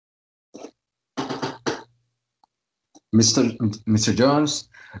 Mr. Jones,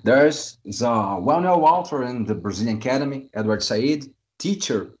 there's a well-known author in the Brazilian Academy, Edward Said,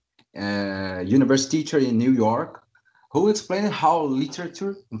 university teacher in New York, who explained how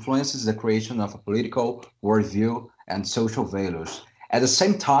literature influences the creation of a political worldview and social values. At the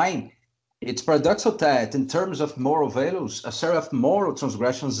same time, it's paradoxical that in terms of moral values, a set of moral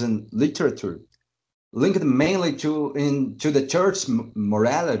transgressions in literature, linked mainly to the church's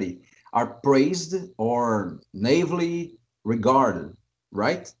morality, are praised or naively regarded,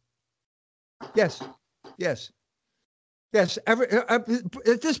 right? Yes. At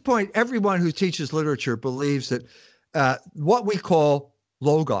this point, everyone who teaches literature believes that what we call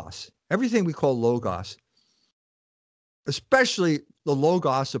logos, everything we call logos, especially the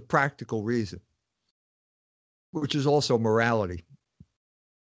logos of practical reason, which is also morality,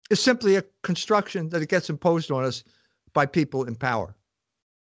 is simply a construction that it gets imposed on us by people in power.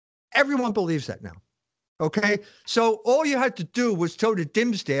 Everyone believes that now. Okay? So all you had to do was go to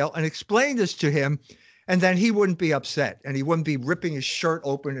Dimsdale and explain this to him, and then he wouldn't be upset, and he wouldn't be ripping his shirt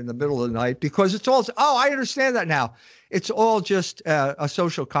open in the middle of the night, because it's all, I understand that now. It's all just a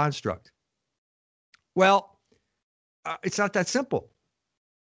social construct. Well, it's not that simple.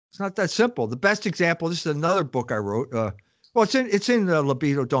 It's not that simple. The best example, this is another book I wrote. It's in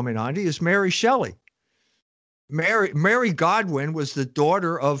Libido Dominandi, is Mary Shelley. Mary Godwin was the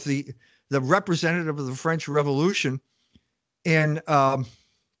daughter of the representative of the French Revolution in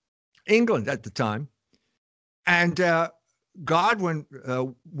England at the time. And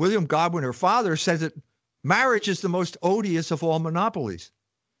William Godwin, her father, said that marriage is the most odious of all monopolies.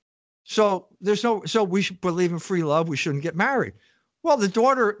 So we should believe in free love. We shouldn't get married. Well, the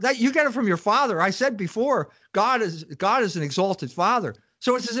daughter, that you get it from your father. I said before, God is an exalted father.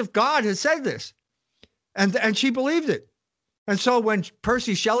 So it's as if God had said this, and she believed it. And so when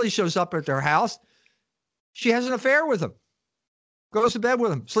Percy Shelley shows up at their house, she has an affair with him, goes to bed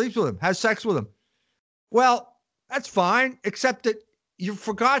with him, sleeps with him, has sex with him. Well, that's fine, except that you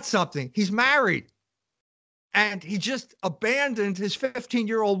forgot something. He's married, and he just abandoned his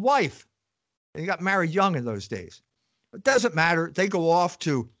 15-year-old wife. He got married young in those days. It doesn't matter. They go off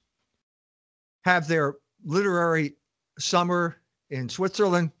to have their literary summer in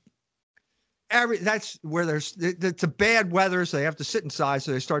Switzerland. That's where it's a bad weather, so they have to sit inside,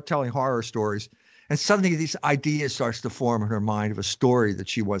 so they start telling horror stories. And suddenly these ideas starts to form in her mind of a story that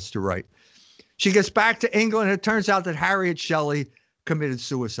she wants to write. She gets back to England, and it turns out that Harriet Shelley committed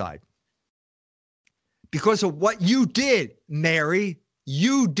suicide. Because of what you did, Mary,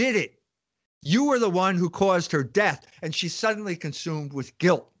 you did it. You were the one who caused her death, and she's suddenly consumed with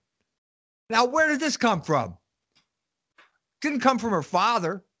guilt. Now, where did this come from? It didn't come from her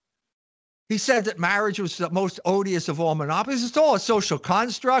father. He said that marriage was the most odious of all monopolies. It's all a social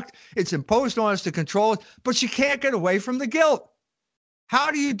construct. It's imposed on us to control it, but she can't get away from the guilt.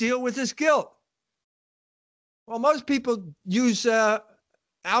 How do you deal with this guilt? Well, most people use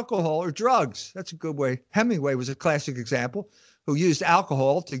alcohol or drugs. That's a good way. Hemingway was a classic example who used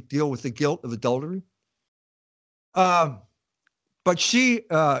alcohol to deal with the guilt of adultery. But she,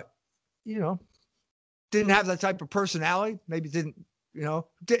 didn't have that type of personality. Maybe didn't,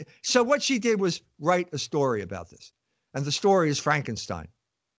 So what she did was write a story about this. And the story is Frankenstein.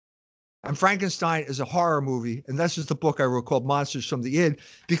 And Frankenstein is a horror movie. And this is the book I wrote called Monsters from the Id,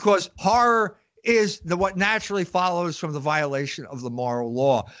 because horror is what naturally follows from the violation of the moral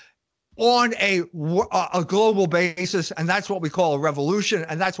law on a global basis. And that's what we call a revolution.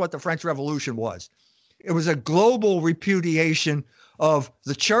 And that's what the French Revolution was. It was a global repudiation of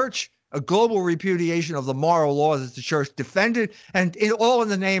the church, a global repudiation of the moral law that the church defended, and all in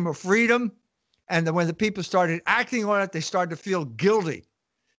the name of freedom. And then when the people started acting on it, they started to feel guilty.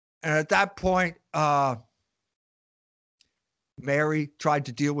 And at that point, Mary tried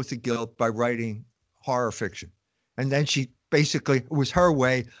to deal with the guilt by writing horror fiction. And then she basically, it was her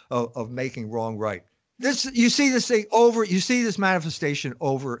way of making wrong right. You see this manifestation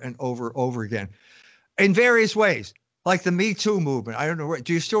over and over again in various ways, like the Me Too movement. I don't know.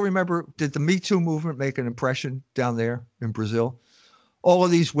 Do you still remember, did the Me Too movement make an impression down there in Brazil? All of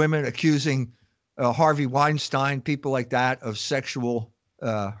these women accusing Harvey Weinstein, people like that, of sexual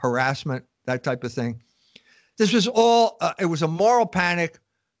harassment, that type of thing. This was all, it was a moral panic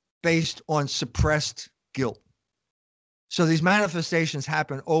based on suppressed guilt. So these manifestations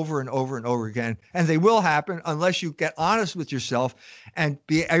happen over and over and over again, and they will happen unless you get honest with yourself and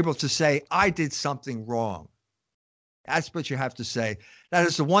be able to say, I did something wrong. That's what you have to say. That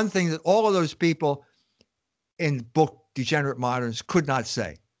is the one thing that all of those people in the book Degenerate Moderns could not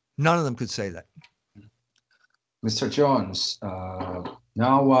say. None of them could say that. Mr. Jones,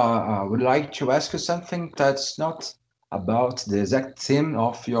 now I would like to ask you something that's not about the exact theme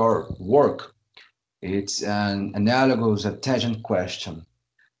of your work. It's an analogous, a tangent question.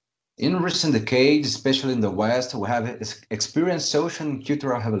 In recent decades, especially in the West, we have experienced social and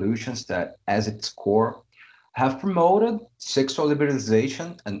cultural revolutions that, as its core, have promoted sexual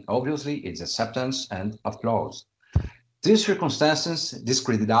liberalization and obviously its acceptance and applause. These circumstances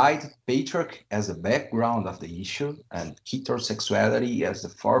discredit patriarchy as the background of the issue and heterosexuality as the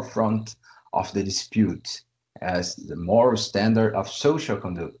forefront of the dispute, as the moral standard of social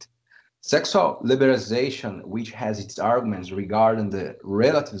conduct. Sexual liberalization, which has its arguments regarding the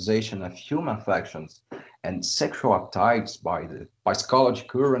relativization of human affections and sexual appetites by the psychology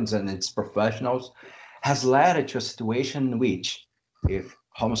currents and its professionals, has led to a situation in which, if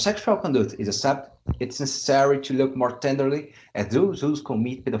homosexual conduct is accepted, it's necessary to look more tenderly at those who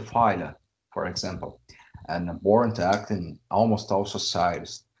commit pedophilia, for example, an abhorrent act in almost all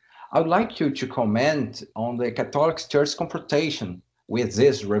societies. I would like you to comment on the Catholic Church's confrontation with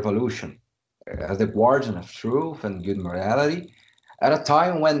this revolution as the guardian of truth and good morality, at a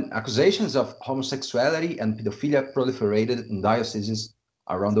time when accusations of homosexuality and pedophilia proliferated in dioceses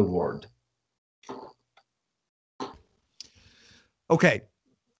around the world. Okay,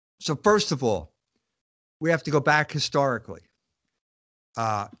 so first of all, we have to go back historically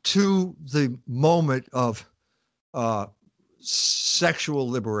to the moment of sexual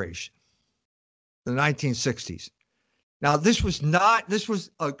liberation, the 1960s. Now, this was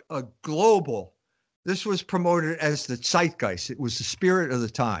a global, this was promoted as the zeitgeist. It was the spirit of the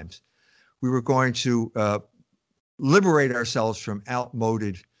times. We were going to liberate ourselves from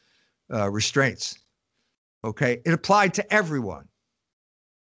outmoded restraints. Okay, it applied to everyone.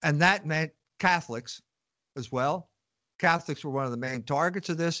 And that meant Catholics as well. Catholics were one of the main targets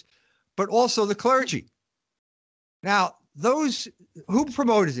of this, but also the clergy. Now, those who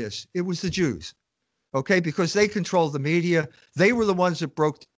promoted this, it was the Jews. Okay, because they controlled the media. They were the ones that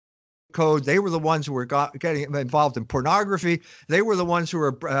broke the code. They were the ones who were getting involved in pornography. They were the ones who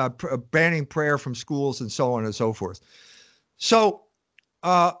were banning prayer from schools and so on and so forth. So,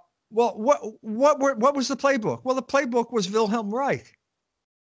 what was the playbook? Well, the playbook was Wilhelm Reich.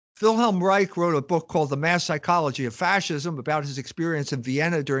 Wilhelm Reich wrote a book called The Mass Psychology of Fascism about his experience in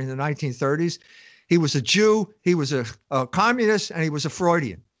Vienna during the 1930s. He was a Jew, he was a communist, and he was a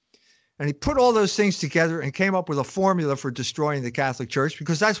Freudian. And he put all those things together and came up with a formula for destroying the Catholic Church,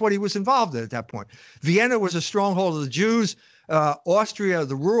 because that's what he was involved in at that point. Vienna was a stronghold of the Jews. Austria,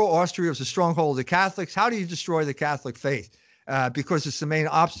 the rural Austria, was a stronghold of the Catholics. How do you destroy the Catholic faith? Because it's the main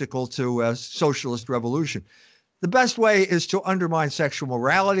obstacle to socialist revolution. The best way is to undermine sexual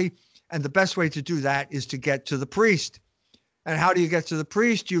morality, and the best way to do that is to get to the priest. And how do you get to the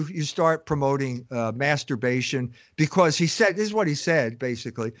priest? You start promoting masturbation, because he said, this is what he said,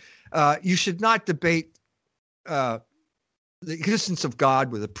 basically. You should not debate the existence of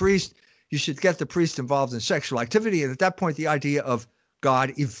God with a priest. You should get the priest involved in sexual activity. And at that point, the idea of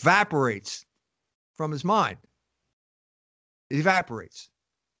God evaporates from his mind. It evaporates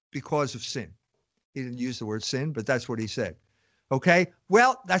because of sin. He didn't use the word sin, but that's what he said. Okay?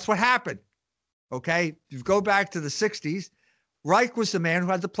 Well, that's what happened. Okay? You go back to the 60s. Reich was the man who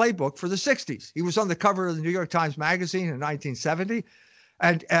had the playbook for the 60s. He was on the cover of the New York Times Magazine in 1970.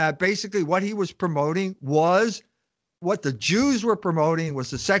 And basically what he was promoting was what the Jews were promoting, was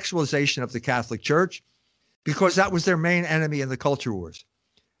the sexualization of the Catholic Church, because that was their main enemy in the culture wars.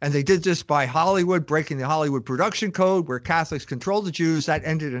 And they did this by Hollywood, breaking the Hollywood production code where Catholics controlled the Jews. That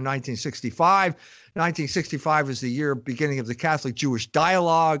ended in 1965. 1965 was the year beginning of the Catholic-Jewish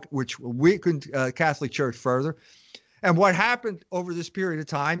dialogue, which weakened Catholic Church further. And what happened over this period of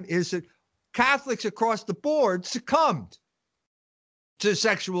time is that Catholics across the board succumbed to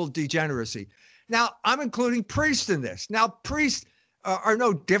sexual degeneracy. Now, I'm including priests in this. Now, priests are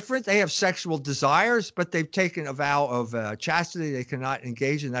no different. They have sexual desires, but they've taken a vow of chastity. They cannot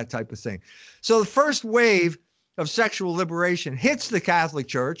engage in that type of thing. So the first wave of sexual liberation hits the Catholic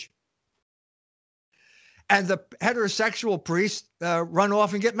Church, and the heterosexual priests run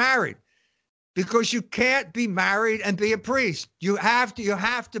off and get married, because you can't be married and be a priest. You have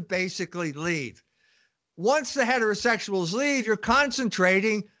to basically leave. Once the heterosexuals leave, you're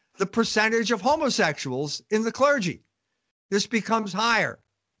concentrating the percentage of homosexuals in the clergy. This becomes higher,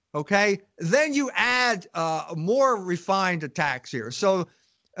 okay? Then you add more refined attacks here. So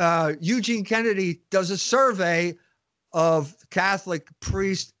Eugene Kennedy does a survey of Catholic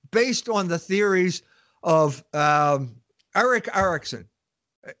priests based on the theories of Erik Erikson,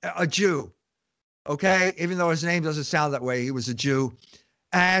 a Jew, okay? Even though his name doesn't sound that way, he was a Jew.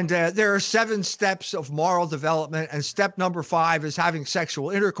 And there are 7 steps of moral development, and step number 5 is having sexual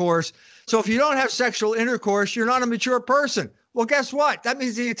intercourse. So if you don't have sexual intercourse, you're not a mature person. Well, guess what? That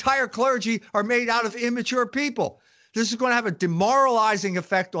means the entire clergy are made out of immature people. This is going to have a demoralizing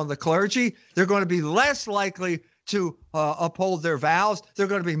effect on the clergy. They're going to be less likely to uphold their vows. They're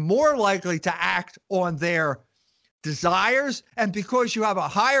going to be more likely to act on their desires. And because you have a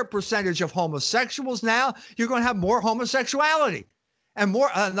higher percentage of homosexuals now, you're going to have more homosexuality. And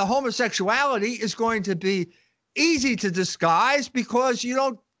the homosexuality is going to be easy to disguise because you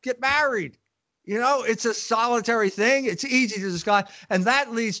don't get married. You know, it's a solitary thing. It's easy to disguise. And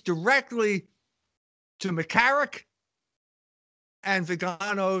that leads directly to McCarrick and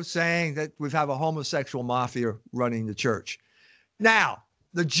Vigano saying that we have a homosexual mafia running the church. Now,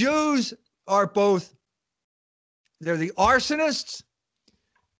 the Jews are they're the arsonists,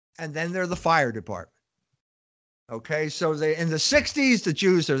 and then they're the fire department. Okay, so in the 60s, the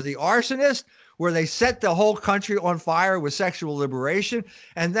Jews are the arsonists, where they set the whole country on fire with sexual liberation.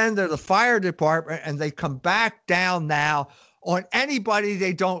 And then they're the fire department, and they come back down now on anybody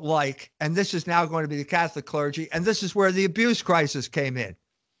they don't like. And this is now going to be the Catholic clergy. And this is where the abuse crisis came in.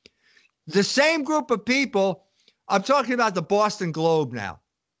 The same group of people, I'm talking about the Boston Globe now,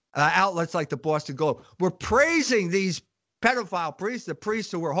 outlets like the Boston Globe, were praising these pedophile priests, the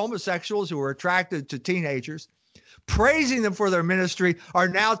priests who were homosexuals, who were attracted to teenagers, praising them for their ministry, are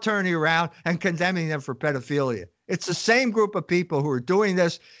now turning around and condemning them for pedophilia. It's the same group of people who are doing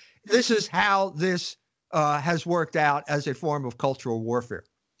this. This is how this has worked out as a form of cultural warfare.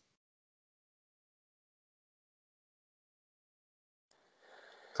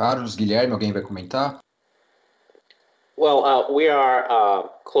 Carlos, Guilherme, alguém vai comentar? Well, we are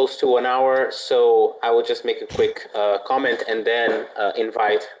close to 1 hour, so I will just make a quick comment and then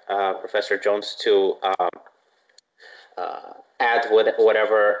invite Professor Jones to add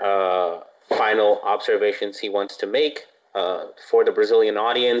whatever final observations he wants to make for the Brazilian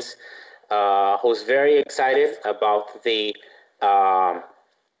audience, who's very excited about the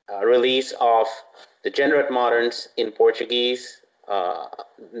release of Degenerate Moderns in Portuguese.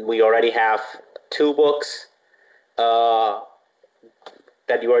 We already have 2 books that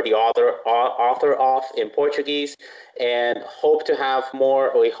you are the author of in Portuguese, and hope to have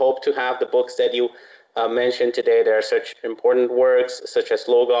more. We hope to have the books that you mentioned today. There are such important works such as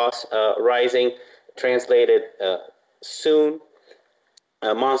Logos Rising, translated soon,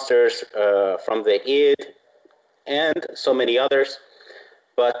 Monsters from the Id, and so many others.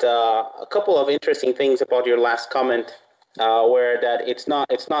 But a couple of interesting things about your last comment, where that it's not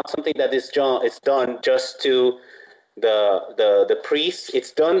something that is done just to the priests.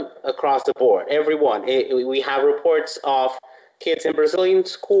 It's done across the board. Everyone. We have reports of kids in Brazilian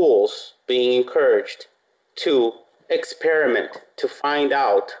schools being encouraged to experiment, to find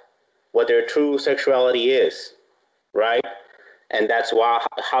out what their true sexuality is, right? And that's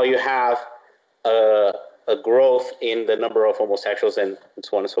how you have a growth in the number of homosexuals and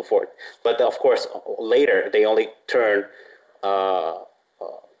so on and so forth. But of course, later they only turn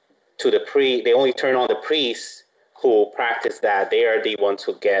they only turn on the priests who practice that. They are the ones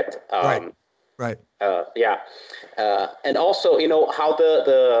who get right. And also, you know, how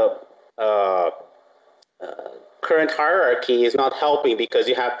the current hierarchy is not helping, because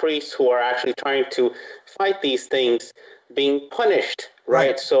you have priests who are actually trying to fight these things being punished,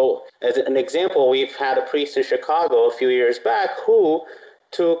 right? So as an example, we've had a priest in Chicago a few years back who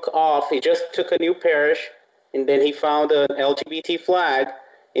he just took a new parish, and then he found an LGBT flag,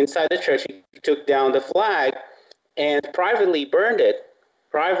 inside the church, he took down the flag and privately burned it.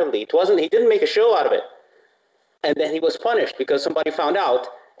 Privately, he didn't make a show out of it. And then he was punished because somebody found out,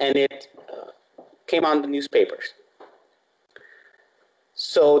 and it came on the newspapers.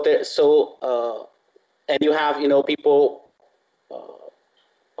 And you have, people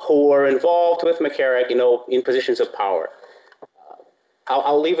who are involved with McCarrick, in positions of power.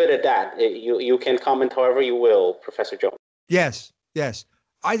 I'll leave it at that. You can comment however you will, Professor Jones. Yes.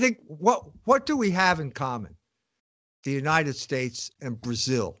 I think what do we have in common? The United States and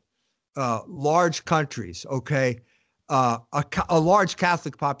Brazil, large countries, okay? A large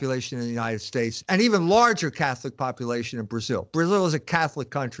Catholic population in the United States, and even larger Catholic population in Brazil. Brazil is a Catholic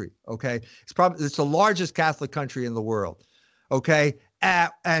country, okay? It's the largest Catholic country in the world, okay?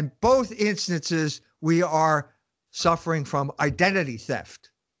 And both instances, we are suffering from identity theft,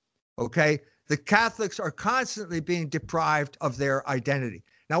 okay? The Catholics are constantly being deprived of their identity.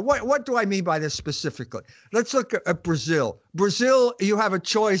 Now, what do I mean by this specifically? Let's look at Brazil. Brazil, you have a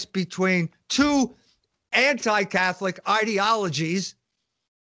choice between two anti-Catholic ideologies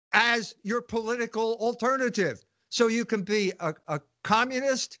as your political alternative. So you can be a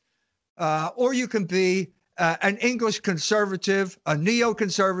communist, or you can be an English conservative, a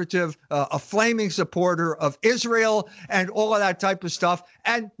neoconservative, a flaming supporter of Israel, and all of that type of stuff.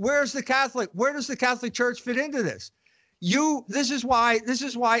 And where does the Catholic Church fit into this? This is why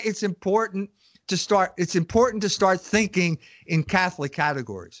it's important to start thinking in Catholic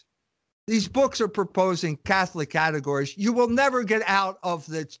categories. These books are proposing Catholic categories. You will never get out of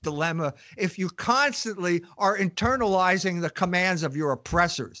this dilemma if you constantly are internalizing the commands of your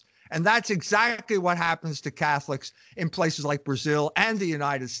oppressors. And that's exactly what happens to Catholics in places like Brazil and the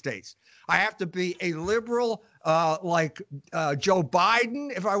United States. I have to be a liberal like Joe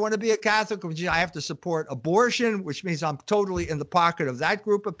Biden if I want to be a Catholic, which I have to support abortion, which means I'm totally in the pocket of that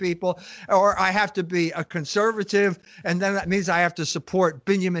group of people. Or I have to be a conservative, and then that means I have to support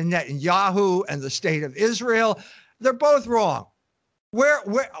Benjamin Netanyahu and the state of Israel. They're both wrong.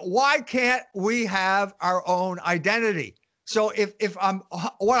 Why can't we have our own identity? So if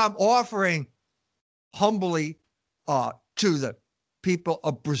what I'm offering humbly to the people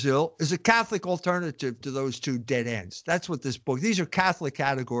of Brazil is a Catholic alternative to those two dead ends. That's what this book, these are Catholic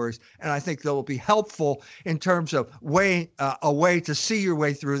categories, and I think they will be helpful in terms of a way to see your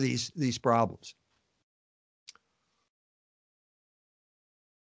way through these problems.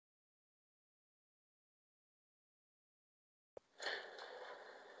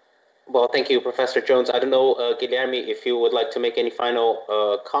 Well, thank you, Professor Jones. I don't know, Guilherme, if you would like to make any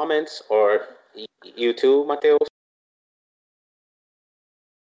final comments, or you too, Mateus?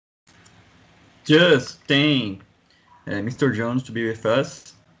 Just thank Mr. Jones to be with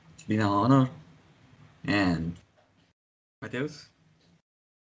us. It's been an honor. And Mateus?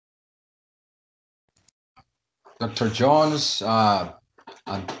 Dr. Jones,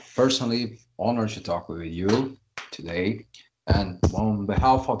 I'm personally honored to talk with you today. And on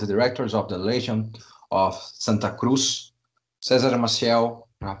behalf of the directors of the Legion of Santa Cruz, Cesar Maciel,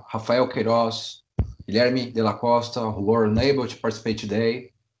 Rafael Queiroz, Guilherme de la Costa, who were unable to participate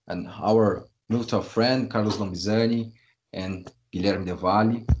today, and our mutual friend, Carlos Lomizani, and Guilherme de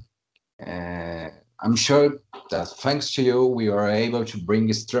Valle. I'm sure that thanks to you, we are able to bring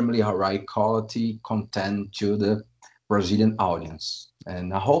extremely high quality content to the Brazilian audience.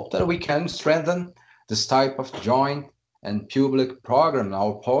 And I hope that we can strengthen this type of joint and public program,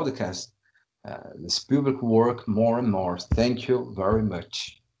 our podcast, this public work more and more. Thank you very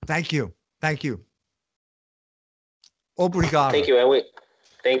much. Thank you. Obrigado. Thank you.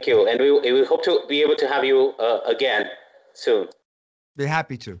 Thank you. And we hope to be able to have you again soon. Be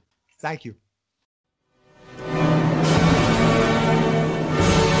happy to. Thank you.